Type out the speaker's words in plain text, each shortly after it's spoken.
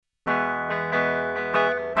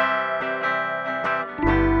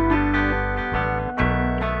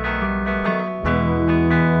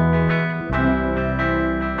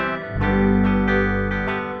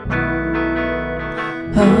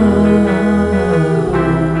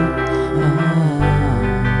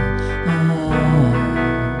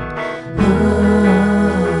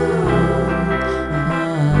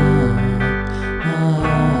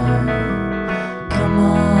Come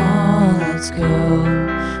on, let's go,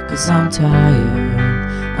 'cause I'm tired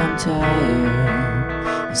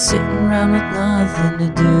of sitting around with nothing to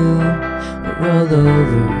do but roll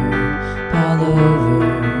over, pile over.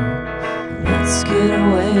 Let's get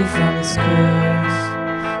away from this curse.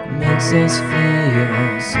 It makes us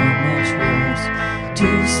feel so much worse.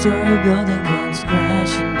 Two-story building comes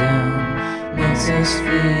crashing down, makes us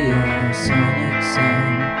feel sonic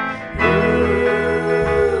sound.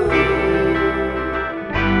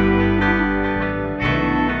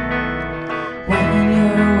 When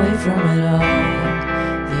you're away from it all,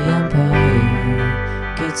 the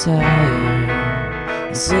empire gets higher.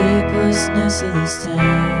 The sleeplessness of this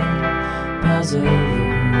town piles over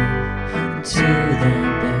into the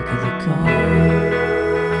back of the